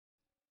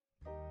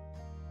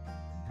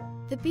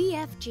The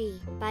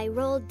BFG by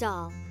Roald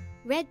Dahl.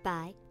 Read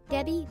by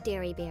Debi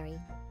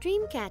Derryberry.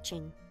 Dream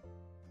catching.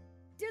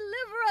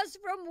 Deliver us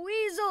from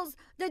weasels!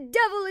 The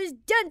devil is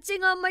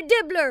dancing on my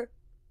dibbler!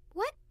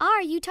 What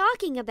are you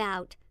talking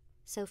about?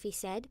 Sophie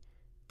said.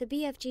 The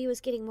BFG was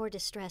getting more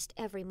distressed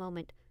every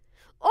moment.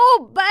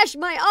 Oh, bash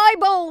my eye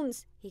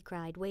bones! He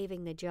cried,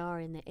 waving the jar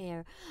in the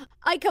air.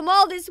 I come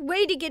all this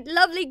way to get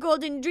lovely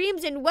golden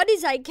dreams, and what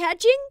is I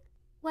catching?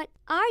 What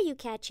are you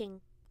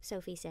catching?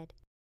 Sophie said.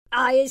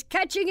 I is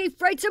catching a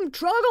frightsome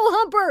troggle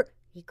humper,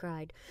 he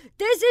cried.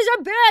 This is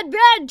a bad,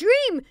 bad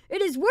dream!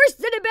 It is worse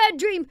than a bad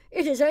dream!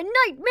 It is a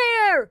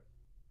nightmare!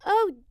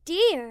 Oh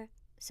dear,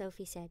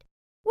 Sophie said.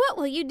 What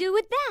will you do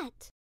with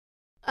that?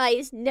 I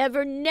is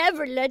never,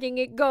 never letting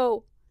it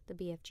go, the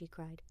BFG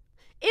cried.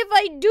 If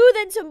I do,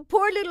 then some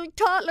poor little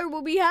toddler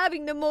will be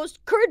having the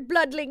most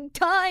curt-bloodling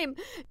time.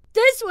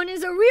 This one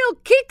is a real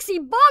kicksy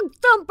bog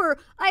thumper.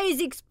 I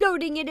is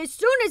exploding it as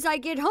soon as I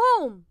get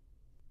home.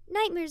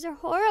 Nightmares are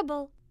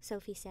horrible,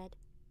 Sophie said.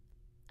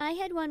 I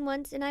had one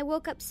once and I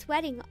woke up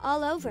sweating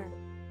all over.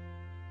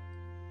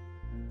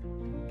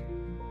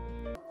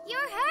 You're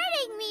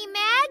hurting me,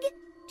 Meg,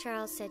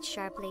 Charles said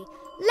sharply.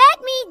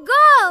 Let me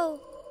go!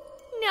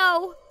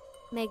 No,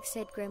 Meg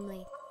said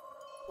grimly.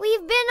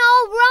 We've been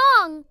all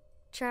wrong.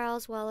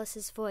 Charles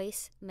Wallace's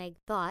voice, Meg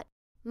thought,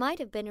 might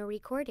have been a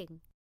recording.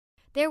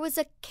 There was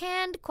a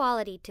canned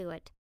quality to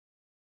it.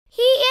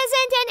 He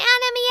isn't an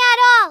enemy at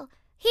all.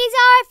 He's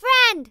our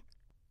friend.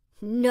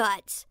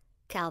 Nuts,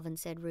 Calvin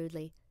said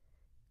rudely.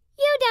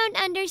 You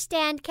don't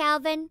understand,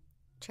 Calvin,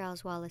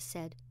 Charles Wallace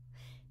said.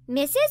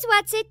 Mrs.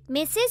 Whatsit,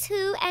 Mrs.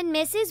 Who, and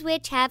Mrs.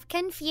 Which have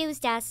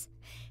confused us.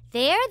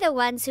 They're the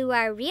ones who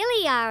are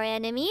really our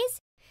enemies.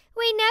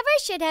 We never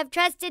should have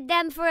trusted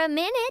them for a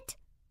minute.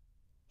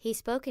 He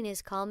spoke in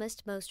his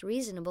calmest, most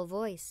reasonable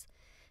voice,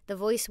 the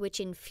voice which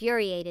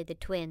infuriated the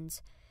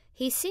twins.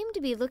 He seemed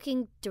to be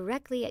looking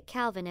directly at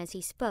Calvin as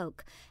he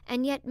spoke,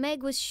 and yet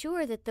Meg was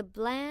sure that the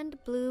bland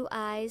blue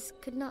eyes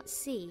could not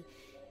see,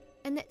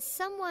 and that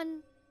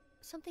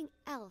something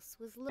else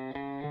was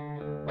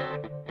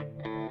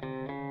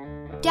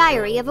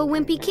Diary of a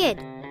Wimpy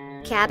Kid,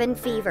 Cabin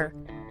Fever,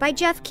 by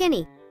Jeff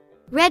Kinney.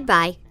 Read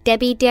by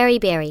Debi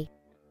Derryberry.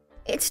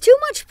 It's too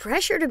much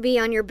pressure to be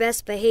on your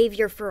best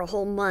behavior for a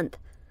whole month.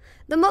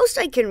 The most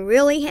I can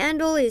really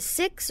handle is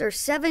 6 or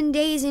 7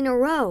 days in a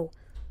row.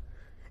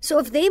 So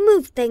if they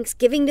moved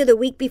Thanksgiving to the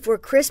week before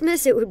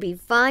Christmas, it would be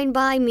fine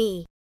by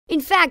me.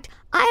 In fact,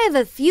 I have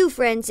a few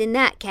friends in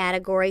that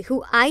category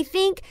who I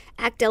think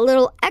act a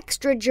little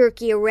extra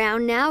jerky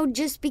around now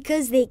just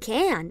because they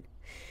can.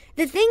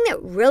 The thing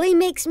that really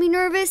makes me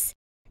nervous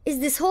is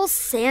this whole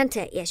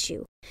Santa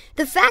issue.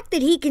 The fact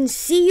that he can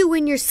see you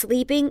when you're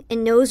sleeping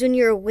and knows when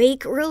you're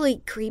awake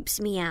really creeps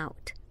me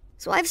out.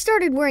 So I've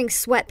started wearing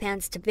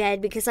sweatpants to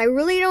bed because I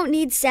really don't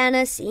need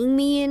Santa seeing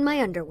me in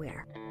my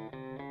underwear.